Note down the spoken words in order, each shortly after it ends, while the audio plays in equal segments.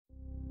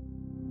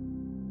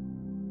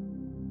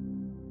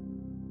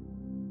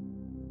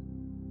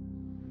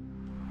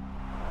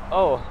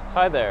Oh,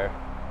 hi there.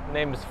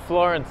 Name's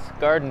Florence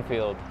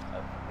Gardenfield.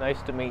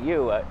 Nice to meet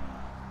you.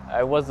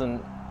 I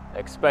wasn't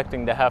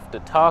expecting to have to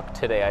talk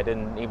today. I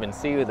didn't even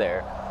see you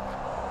there.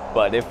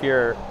 But if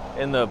you're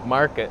in the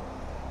market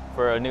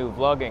for a new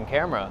vlogging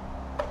camera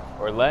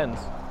or lens,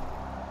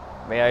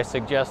 may I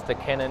suggest the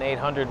Canon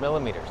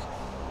 800mm.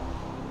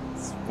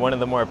 It's one of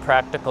the more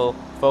practical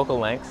focal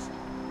lengths.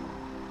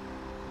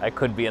 I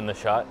could be in the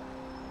shot.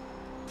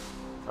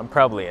 I'm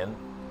probably in.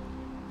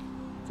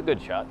 It's a good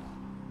shot.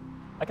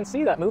 I can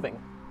see that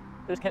moving.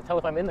 I just can't tell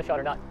if I'm in the shot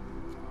or not.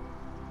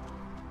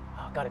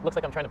 Oh God, it looks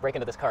like I'm trying to break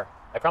into this car.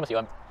 I promise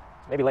you,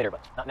 maybe later,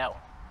 but not now.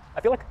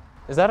 I feel like,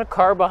 is that a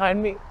car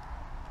behind me?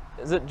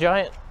 Is it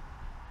giant?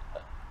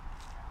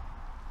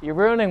 You're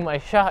ruining my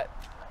shot.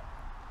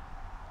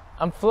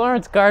 I'm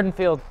Florence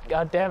Gardenfield,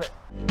 God damn it.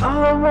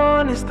 All I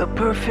want is the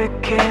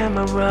perfect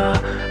camera.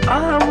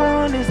 All I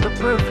want is the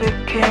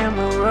perfect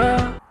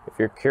camera. If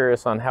you're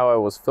curious on how I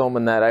was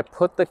filming that, I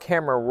put the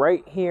camera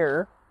right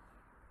here.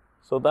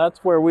 So that's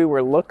where we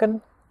were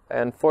looking. I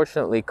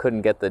unfortunately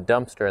couldn't get the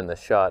dumpster in the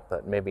shot,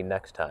 but maybe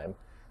next time.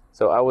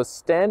 So I was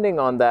standing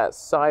on that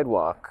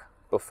sidewalk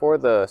before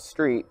the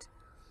street,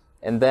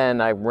 and then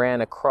I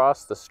ran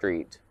across the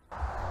street.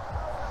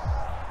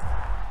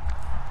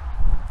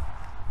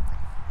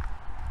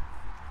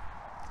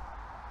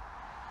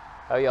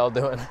 How y'all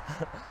doing?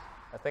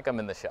 I think I'm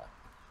in the shot.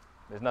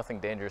 There's nothing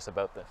dangerous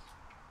about this.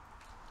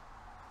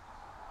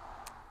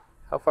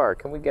 How far?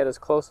 Can we get as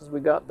close as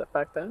we got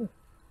back then?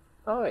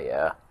 Oh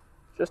yeah,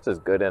 just as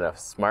good in a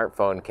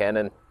smartphone,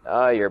 Canon.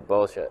 Ah, you're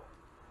bullshit.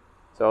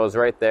 So I was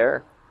right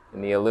there in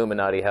the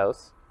Illuminati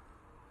house.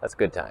 That's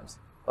good times.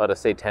 A lot of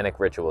satanic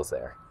rituals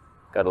there.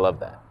 Gotta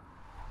love that.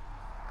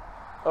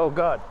 Oh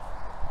God.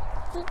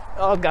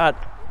 Oh God.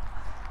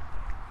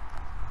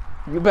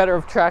 You better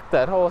have tracked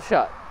that whole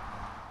shot.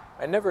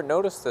 I never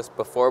noticed this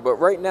before, but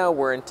right now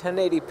we're in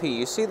 1080p.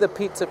 You see the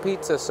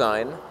pizza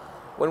sign?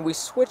 When we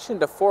switch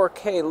into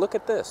 4K, look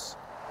at this.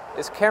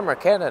 It's Camera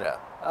Canada.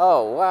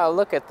 Oh, wow,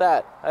 look at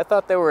that. I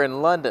thought they were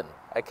in London.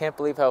 I can't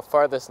believe how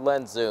far this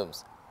lens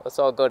zooms. Let's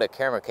all go to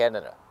Camera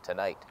Canada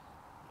tonight.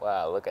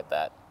 Wow, look at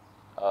that.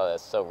 Oh,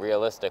 that's so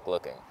realistic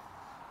looking.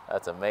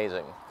 That's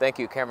amazing. Thank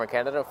you, Camera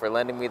Canada, for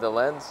lending me the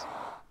lens.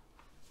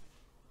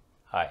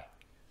 Hi.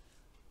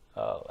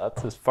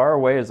 That's as far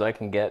away as I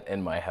can get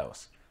in my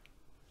house.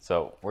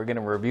 So we're gonna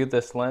review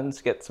this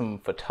lens, get some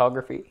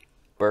photography,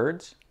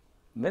 birds.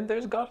 I mean,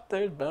 there's bound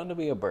to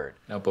be a bird.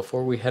 Now,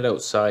 before we head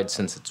outside,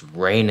 since it's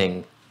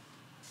raining,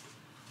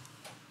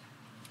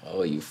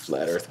 oh, you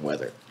flat earth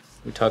weather.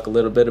 We talk a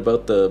little bit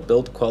about the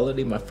build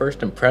quality, my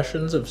first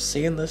impressions of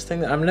seeing this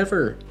thing. I've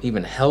never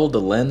even held a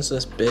lens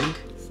this big,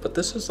 but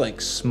this is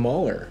like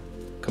smaller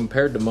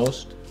compared to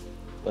most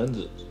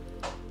lenses.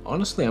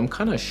 Honestly, I'm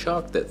kind of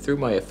shocked that through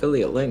my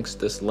affiliate links,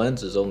 this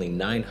lens is only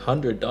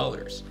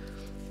 $900.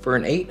 For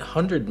an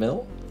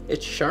 800mm,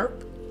 it's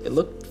sharp. It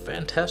looked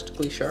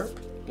fantastically sharp.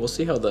 We'll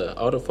see how the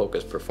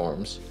autofocus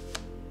performs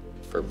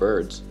for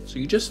birds. So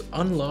you just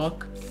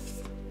unlock,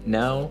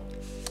 now,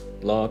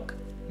 lock,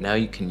 now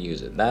you can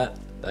use it. That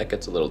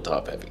gets a little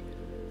top heavy.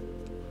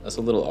 That's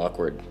a little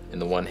awkward in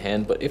the one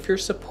hand, but if you're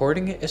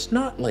supporting it, it's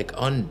not like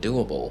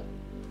undoable.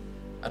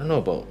 I don't know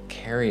about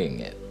carrying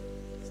it.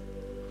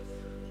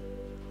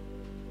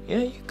 Yeah,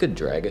 you could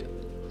drag it.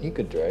 You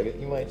could drag it.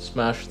 You might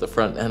smash the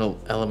front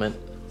element.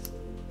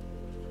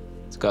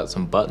 It's got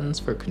some buttons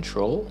for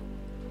control,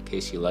 in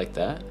case you like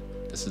that.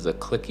 This is a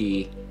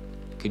clicky,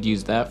 you could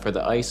use that for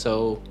the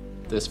ISO,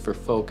 this for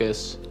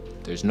focus.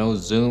 There's no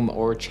zoom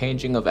or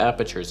changing of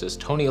apertures. It's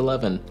Tony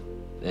 11,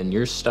 and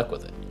you're stuck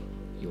with it.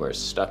 You are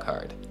stuck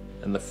hard.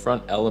 And the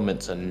front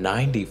element's a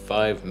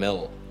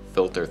 95mm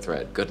filter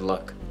thread. Good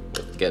luck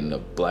with getting a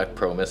black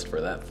pro mist for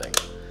that thing.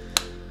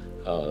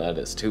 Oh, that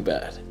is too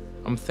bad.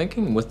 I'm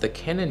thinking with the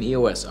Canon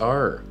EOS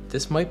R,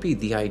 this might be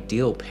the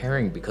ideal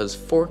pairing because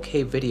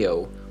 4K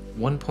video,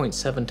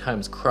 1.7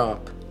 times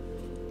crop.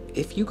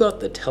 If you got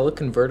the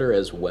teleconverter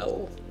as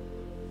well,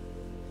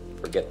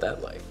 forget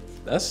that life.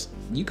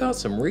 You got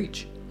some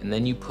reach. And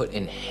then you put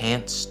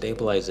enhanced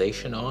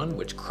stabilization on,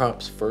 which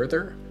crops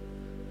further.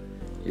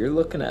 You're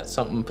looking at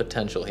something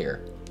potential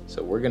here.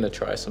 So we're gonna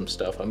try some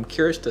stuff. I'm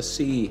curious to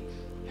see,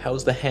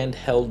 how's the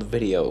handheld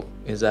video?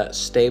 Is that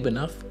stable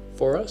enough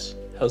for us?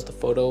 How's the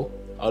photo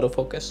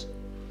autofocus?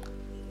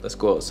 Let's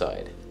go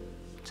outside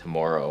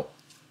tomorrow.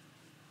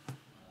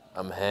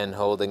 I'm hand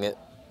holding it.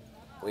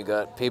 We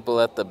got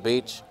people at the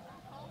beach.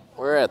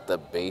 We're at the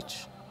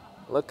beach.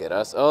 Look at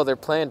us. Oh, they're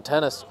playing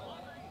tennis.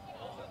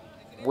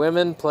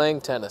 Women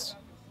playing tennis.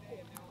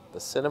 The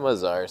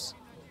cinema's ours.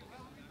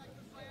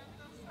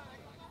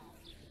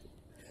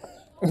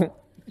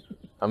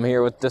 I'm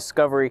here with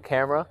Discovery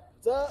Camera.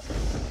 What's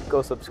up?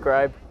 Go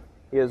subscribe.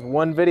 He has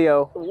one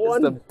video.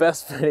 It's the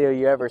best video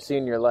you ever seen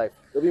in your life.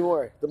 There'll be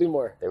more. There'll be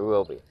more. There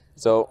will be.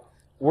 So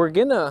we're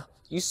gonna,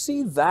 you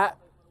see that?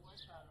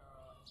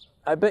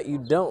 I bet you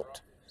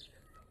don't.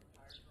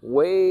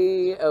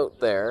 Way out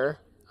there,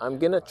 I'm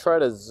gonna try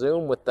to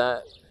zoom with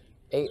that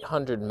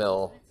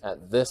 800mm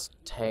at this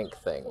tank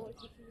thing.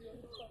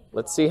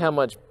 Let's see how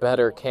much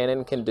better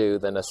Canon can do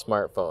than a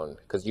smartphone.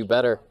 Because you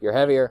better. You're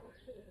heavier.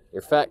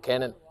 You're fat,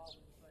 Canon.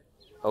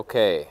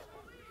 Okay.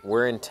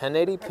 We're in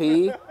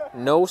 1080p.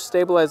 No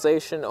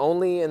stabilization,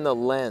 only in the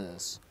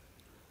lens.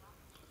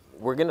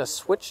 We're going to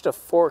switch to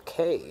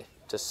 4K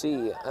to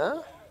see,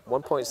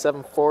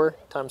 1.74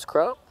 times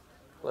crop.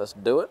 Let's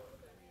do it.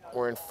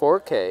 We're in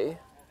 4K.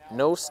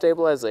 No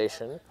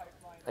stabilization.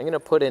 I'm going to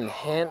put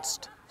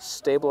enhanced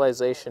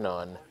stabilization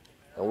on.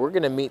 And we're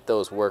going to meet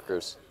those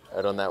workers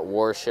out on that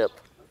warship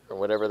or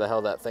whatever the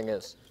hell that thing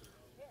is.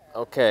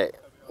 Okay,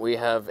 we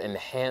have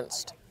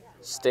enhanced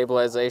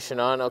stabilization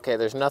on. Okay,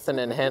 there's nothing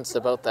enhanced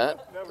about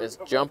that. It's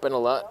jumping a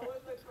lot.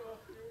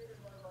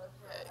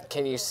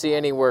 Can you see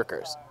any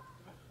workers?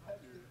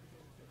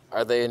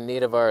 Are they in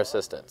need of our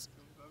assistance?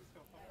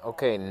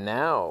 Okay,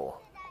 now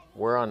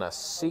we're on a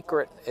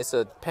secret. It's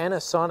a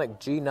Panasonic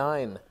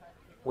G9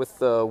 with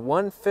the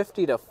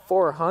 150 to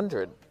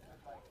 400.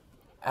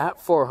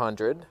 At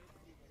 400,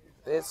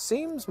 it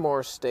seems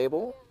more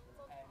stable.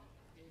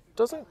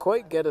 Doesn't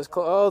quite get as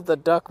close. Oh, the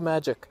duck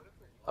magic.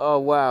 Oh,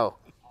 wow.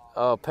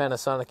 Oh,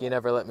 Panasonic, you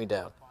never let me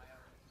down.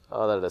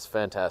 Oh, that is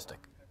fantastic.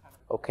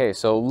 Okay,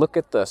 so look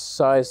at the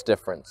size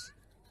difference.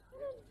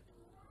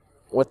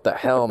 What the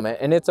hell, man?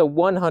 And it's a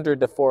 100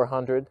 to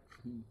 400.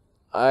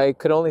 I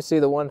could only see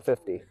the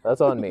 150.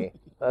 That's on me.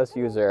 That's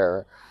user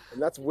error.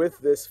 And that's with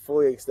this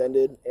fully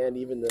extended and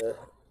even the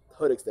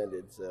hood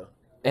extended, so.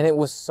 And it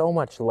was so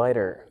much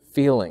lighter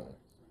feeling.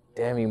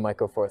 Damn you,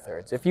 Micro Four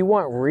Thirds. If you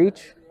want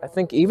reach, I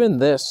think even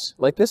this,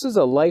 like this is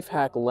a life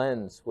hack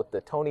lens with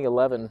the Tony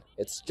 11.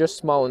 It's just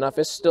small enough.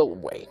 It's still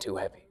way too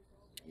heavy.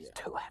 It's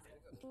too heavy.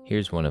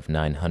 Here's one of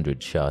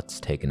 900 shots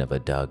taken of a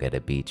dog at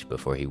a beach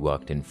before he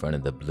walked in front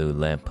of the blue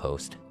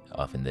lamppost,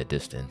 off in the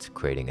distance,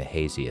 creating a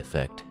hazy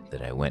effect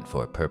that I went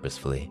for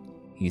purposefully.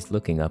 He's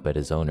looking up at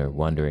his owner,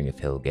 wondering if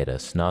he'll get a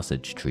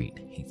sausage treat.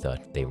 He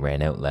thought they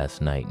ran out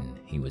last night and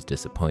he was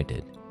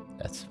disappointed.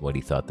 That's what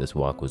he thought this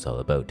walk was all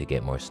about, to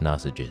get more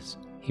sausages.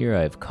 Here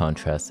I've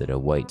contrasted a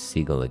white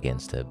seagull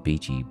against a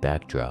beachy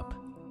backdrop.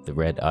 The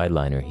red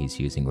eyeliner he's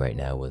using right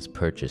now was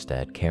purchased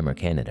at Camera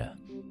Canada.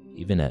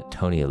 Even at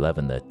Tony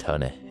 11, the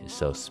tonne is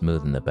so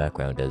smooth in the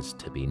background as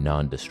to be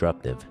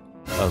non-disruptive.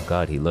 Oh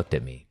god, he looked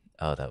at me.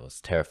 Oh, that was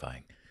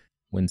terrifying.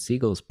 When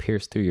seagulls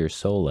pierce through your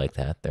soul like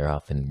that, they're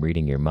often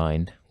reading your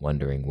mind,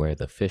 wondering where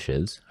the fish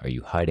is. Are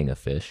you hiding a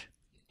fish?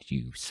 Did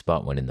you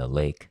spot one in the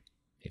lake?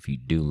 If you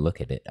do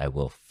look at it, I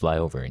will fly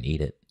over and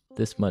eat it.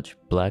 This much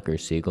blacker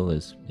seagull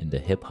is into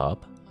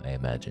hip-hop, I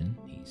imagine.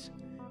 He's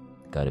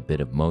got a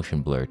bit of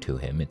motion blur to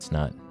him. It's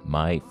not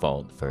my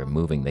fault for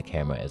moving the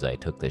camera as I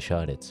took the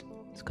shot. It's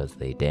because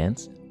they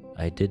danced.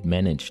 I did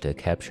manage to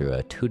capture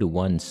a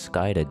 2-to-1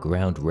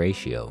 sky-to-ground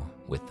ratio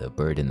with the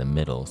bird in the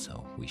middle,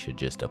 so we should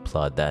just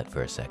applaud that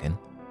for a second.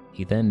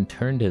 He then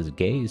turned his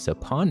gaze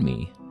upon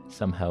me,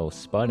 somehow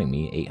spotting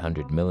me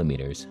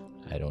 800mm.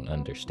 I don't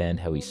understand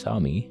how he saw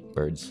me.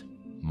 Birds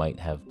might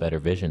have better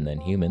vision than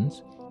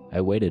humans.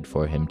 I waited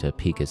for him to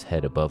peek his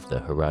head above the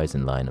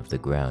horizon line of the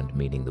ground,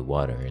 meeting the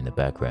water in the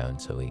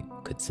background, so he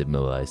could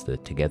symbolize the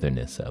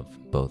togetherness of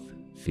both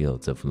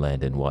fields of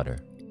land and water.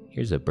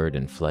 Here's a bird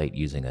in flight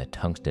using a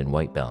tungsten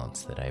white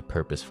balance that I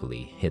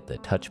purposefully hit the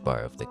touch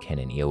bar of the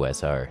Canon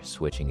EOS R,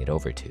 switching it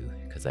over to,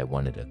 because I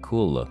wanted a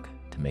cool look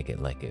to make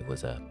it like it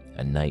was a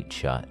night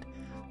shot.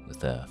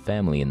 With a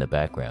family in the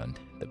background,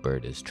 the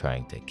bird is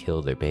trying to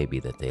kill their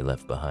baby that they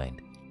left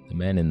behind. The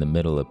man in the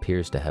middle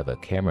appears to have a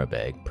camera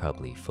bag,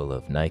 probably full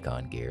of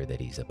Nikon gear that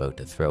he's about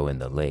to throw in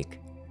the lake.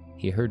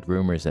 He heard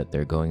rumors that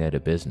they're going out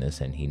of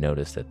business, and he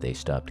noticed that they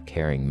stopped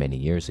carrying many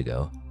years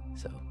ago,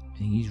 so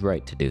he's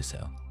right to do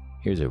so.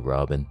 Here's a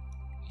robin.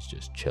 He's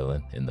just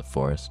chilling in the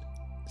forest.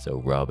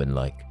 So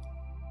robin-like.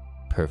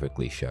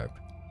 Perfectly sharp.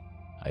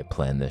 I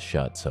planned this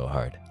shot so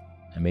hard.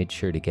 I made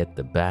sure to get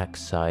the back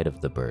side of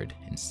the bird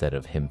instead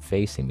of him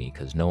facing me,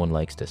 because no one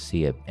likes to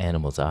see an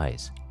animal's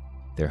eyes.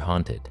 They're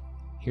haunted.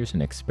 Here's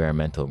an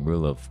experimental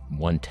rule of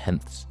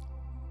 1/10.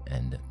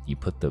 And you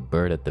put the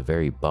bird at the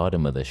very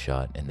bottom of the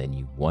shot, and then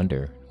you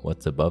wonder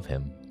what's above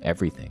him.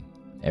 Everything.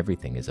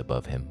 Everything is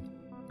above him.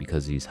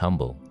 Because he's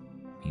humble.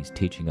 He's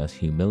teaching us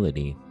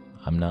humility.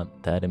 I'm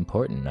not that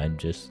important. I'm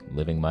just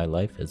living my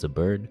life as a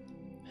bird,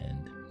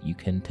 and you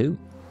can too.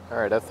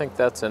 Alright, I think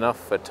that's enough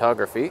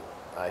photography.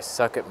 I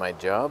suck at my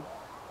job.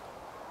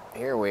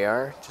 Here we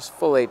are, just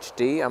full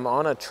HD. I'm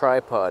on a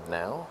tripod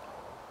now,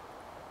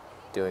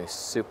 doing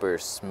super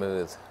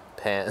smooth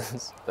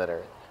pans that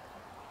are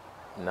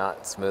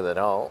not smooth at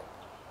all.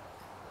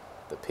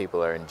 The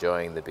people are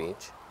enjoying the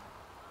beach.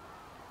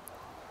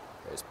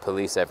 There's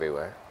police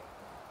everywhere.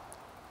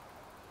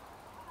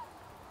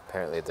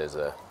 Apparently there's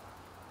a...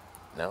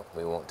 No,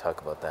 we won't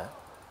talk about that.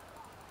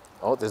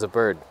 Oh, there's a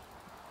bird.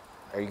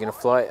 Are you gonna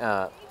fly?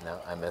 No,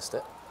 I missed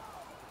it.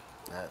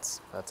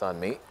 That's on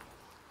me.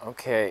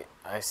 Okay,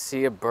 I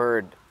see a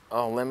bird.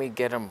 Oh, let me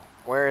get him.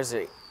 Where is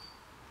he?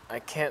 I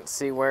can't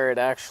see where it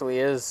actually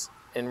is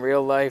in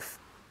real life.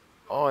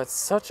 Oh, it's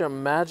such a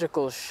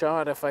magical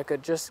shot. If I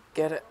could just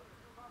get it.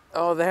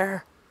 Oh,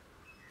 there.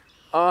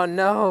 Oh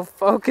no,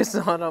 focus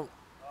on him.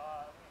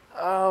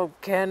 Oh,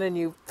 Canon,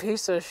 you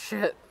piece of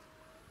shit.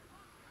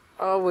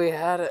 Oh, we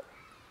had it.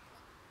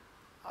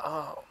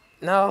 Oh,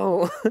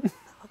 no.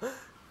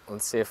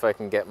 Let's see if I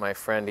can get my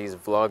friend. He's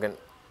vlogging.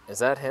 Is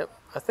that him?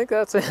 I think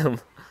that's him.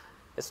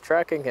 It's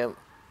tracking him.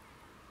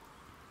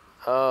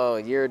 Oh,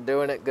 you're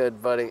doing it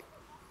good, buddy.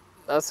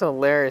 That's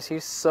hilarious.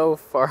 He's so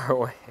far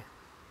away.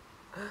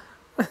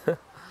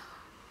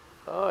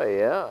 Oh,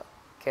 yeah.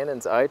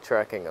 Canon's eye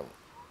tracking him.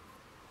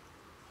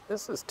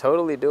 This is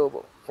totally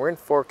doable. We're in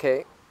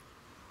 4K.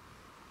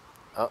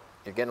 Oh,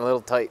 you're getting a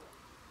little tight.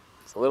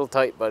 It's a little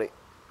tight, buddy.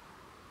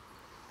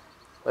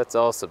 Let's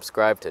all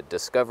subscribe to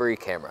Discovery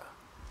Camera.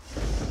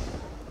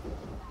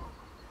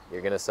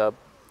 You're gonna sub?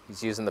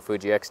 He's using the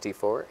Fuji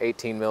X-T4,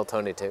 18mm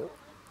Tony-2.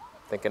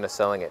 Thinking of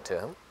selling it to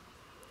him.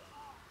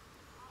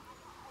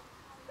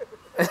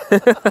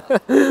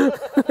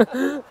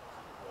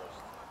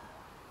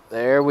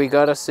 There, we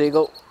got a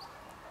seagull.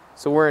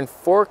 So we're in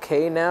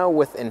 4K now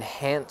with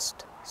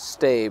enhanced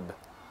stabe,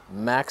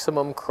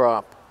 maximum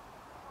crop.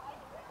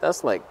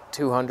 That's like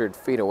 200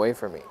 feet away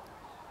from me.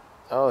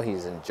 Oh,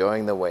 he's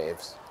enjoying the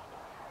waves.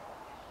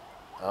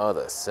 Oh,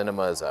 the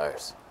cinema is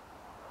ours.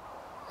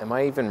 Am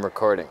I even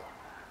recording?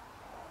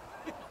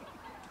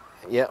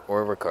 Yeah,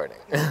 we're recording.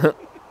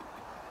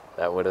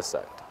 That would have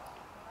sucked.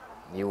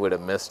 You would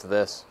have missed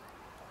this.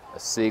 A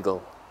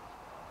seagull.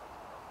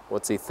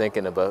 What's he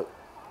thinking about?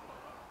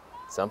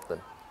 Something.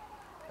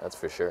 That's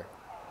for sure.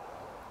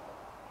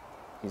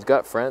 He's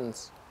got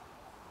friends.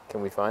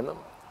 Can we find them?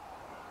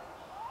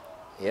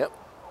 Yep.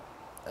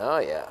 Oh,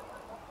 yeah.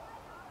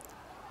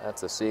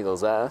 That's a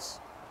seagull's ass.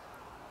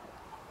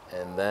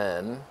 And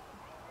then...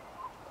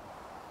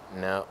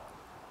 No.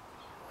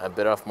 I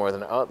bit off more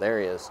than... Oh, there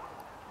he is.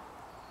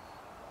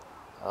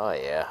 Oh,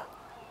 yeah.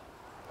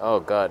 Oh,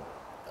 God.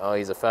 Oh,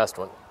 he's a fast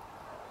one.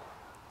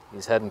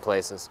 He's heading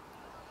places.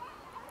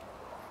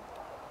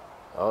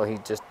 Oh, he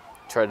just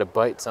tried to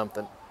bite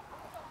something.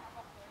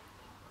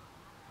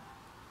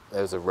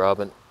 There's a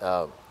robin.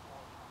 I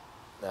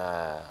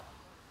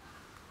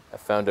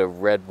found a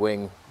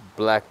red-winged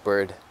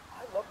blackbird.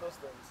 I love those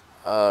things.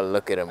 Oh,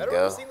 look at him I go. don't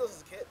remember seeing those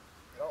as a kid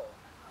at all.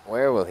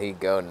 Where will he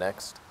go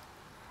next?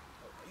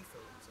 Oh,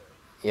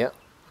 Yep.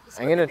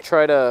 I'm gonna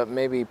try to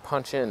maybe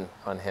punch in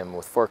on him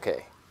with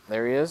 4K.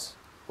 There he is.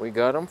 We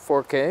got him,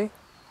 4K.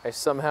 I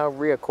somehow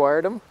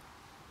reacquired him.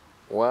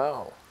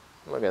 Wow.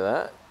 Look at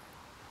that.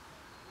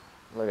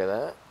 Look at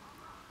that.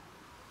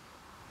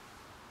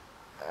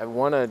 I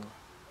want to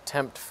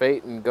tempt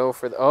fate and go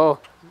for the... Oh,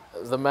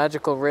 the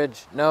magical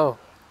ridge. No.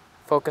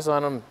 Focus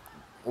on him.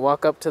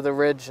 Walk up to the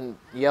ridge and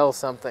yell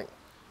something.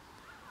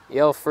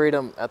 Yell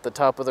freedom at the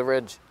top of the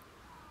ridge.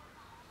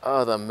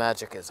 Oh, the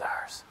magic is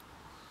ours.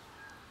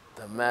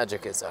 The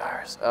magic is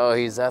ours. Oh,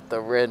 he's at the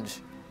ridge.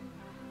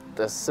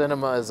 The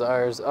cinema is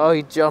ours. Oh,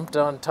 he jumped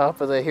on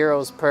top of the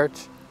hero's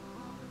perch.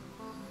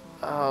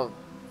 Oh,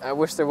 I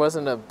wish there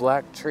wasn't a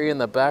black tree in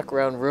the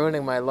background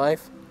ruining my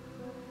life.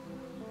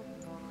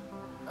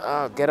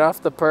 Oh, get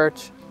off the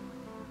perch.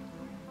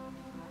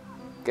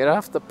 Get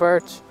off the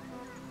perch.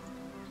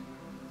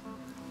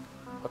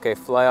 Okay,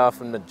 fly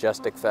off in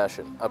majestic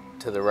fashion, up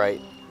to the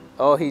right.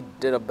 Oh, he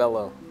did a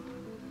bellow.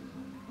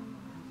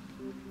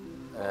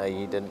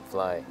 He didn't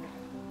fly.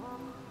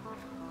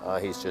 Oh,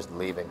 he's just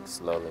leaving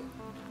slowly.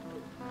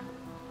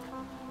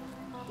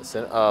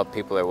 Oh,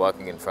 people are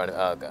walking in front of...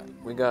 Oh, God.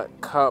 We got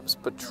cops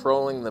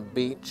patrolling the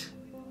beach.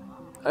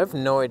 I have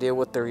no idea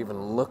what they're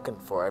even looking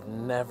for. I've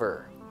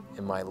never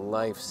in my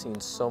life seen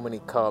so many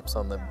cops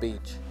on the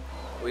beach.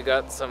 We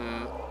got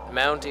some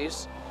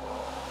Mounties.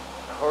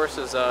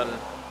 Horses on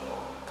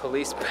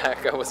police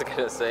back, I was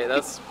gonna say.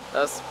 That's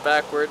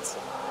backwards.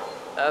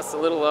 That's a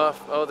little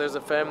off. Oh, there's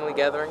a family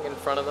gathering in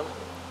front of them.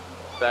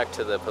 Back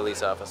to the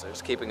police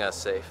officers, keeping us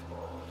safe.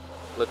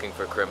 Looking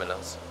for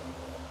criminals.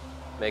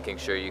 Making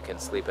sure you can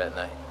sleep at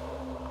night.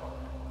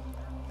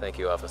 Thank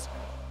you, officer.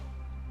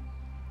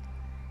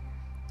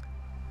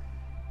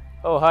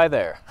 Oh, hi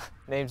there.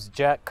 Name's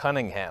Jack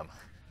Cunningham.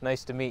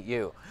 Nice to meet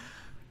you.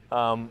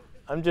 I'm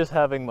just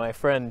having my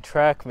friend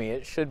track me.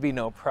 It should be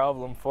no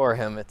problem for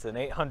him. It's an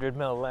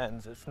 800mm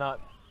lens. It's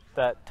not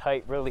that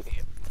tight, really.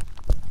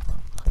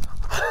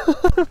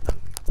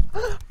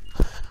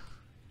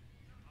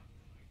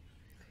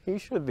 He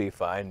should be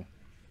fine.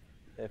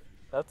 If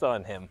that's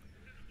on him.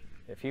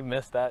 If he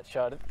missed that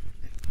shot,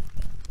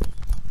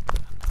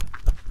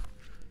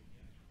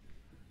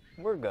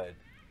 we're good.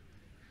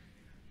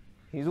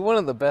 He's one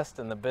of the best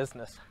in the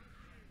business.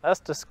 That's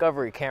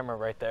Discovery Camera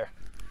right there.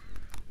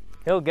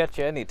 He'll get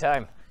you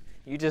anytime.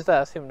 You just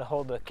ask him to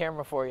hold the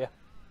camera for you.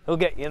 He'll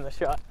get you in the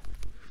shot.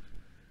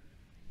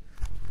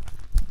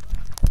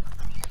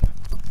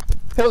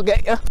 He'll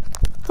get you.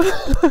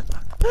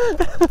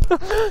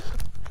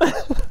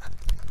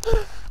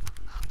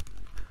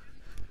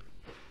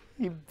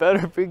 You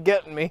better be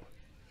getting me.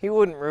 He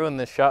wouldn't ruin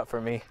this shot for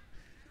me.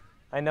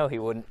 I know he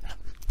wouldn't.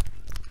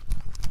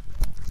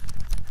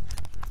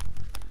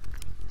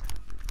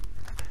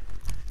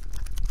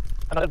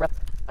 I'm not out of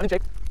breath. I'm in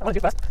shape. I want to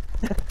do fast.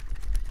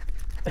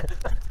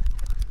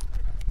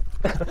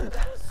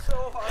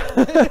 So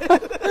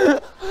hard.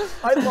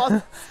 I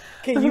lost.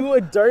 Okay, you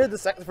darted the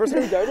first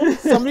time you darted,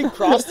 somebody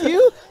crossed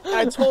you, and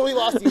I totally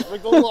lost you for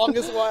the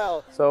longest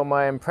while. So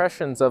my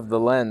impressions of the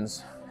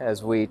lens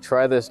as we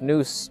try this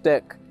new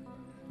stick,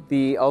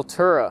 the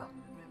Altura.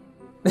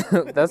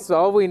 That's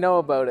all we know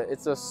about it.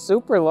 It's a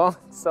super long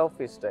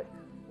selfie stick.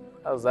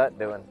 How's that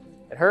doing?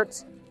 It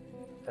hurts.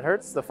 It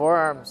hurts the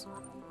forearms,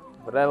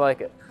 but I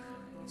like it.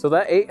 So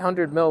that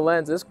 800mm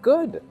lens is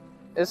good.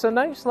 It's a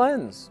nice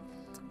lens.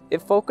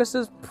 It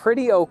focuses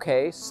pretty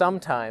okay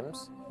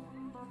sometimes.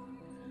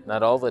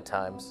 Not all the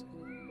times.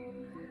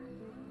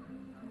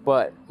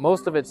 But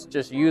most of it's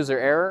just user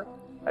error.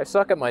 I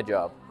suck at my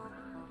job.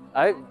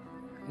 I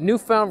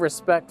newfound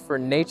respect for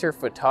nature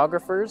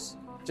photographers,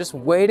 just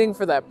waiting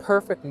for that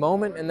perfect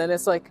moment, and then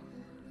it's like,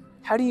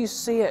 how do you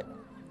see it?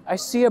 I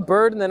see a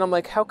bird and then I'm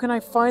like, how can I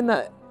find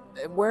that?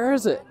 Where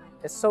is it?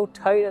 It's so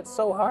tight, it's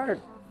so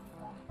hard.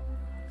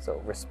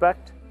 So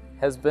respect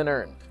has been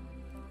earned.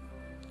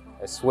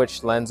 I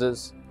switched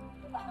lenses.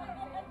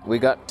 We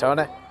got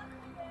Tony.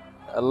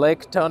 A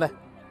lake, Tony.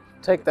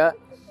 Take that.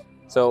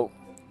 So,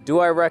 do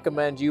I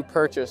recommend you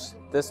purchase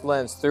this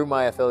lens through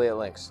my affiliate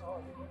links?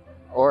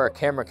 Or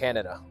Camera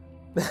Canada?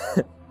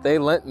 They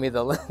lent me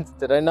the lens.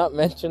 Did I not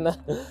mention that?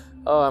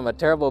 Oh, I'm a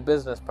terrible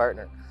business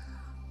partner.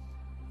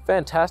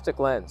 Fantastic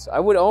lens. I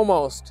would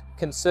almost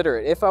consider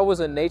it. If I was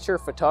a nature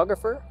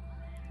photographer,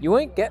 you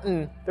ain't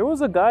getting... There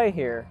was a guy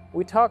here.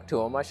 We talked to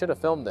him. I should have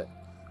filmed it.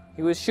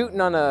 He was shooting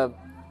on a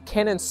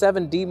Canon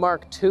 7D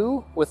Mark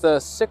II with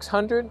a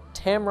 600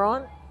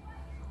 Tamron.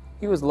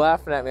 He was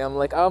laughing at me. I'm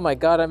like, oh my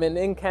God, I'm in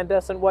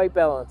incandescent white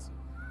balance.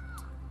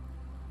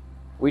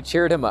 We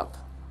cheered him up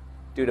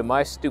due to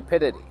my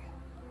stupidity.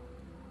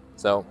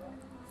 So,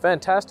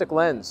 fantastic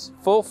lens.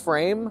 Full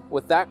frame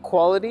with that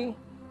quality.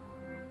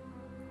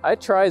 I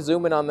try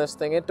zooming on this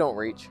thing, it don't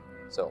reach.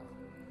 So,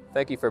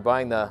 thank you for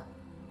buying the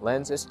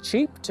lens. It's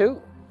cheap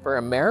too. For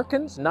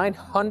Americans,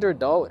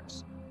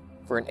 $900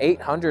 for an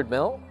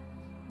 800mm.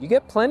 You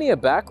get plenty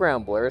of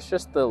background blur, it's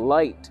just the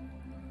light.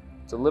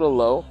 It's a little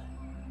low,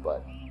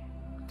 but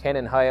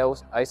Canon high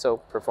ISO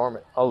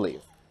performance. I'll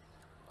leave.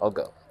 I'll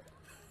go.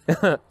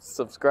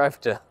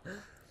 Subscribe to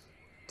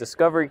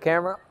Discovery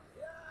Camera.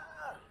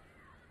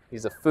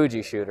 He's a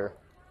Fuji shooter.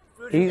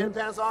 Fuji and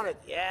Panasonic,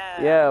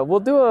 yeah. Yeah,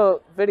 we'll do a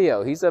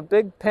video. He's a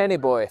big Penny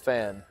Boy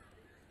fan.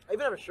 I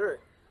even have a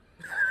shirt.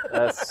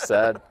 That's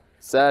sad.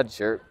 Sad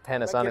shirt.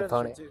 Panasonic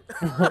pony.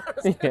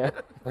 Yeah.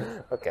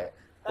 Okay.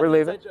 We're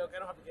leaving. That's a joke. I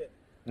don't have to get.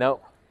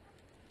 Nope.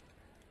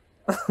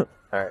 All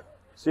right.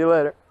 See you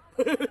later.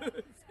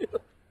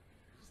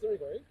 Still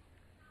recording?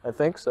 I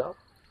think so.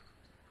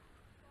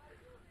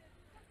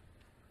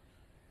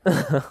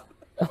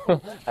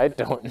 I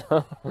don't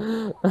know.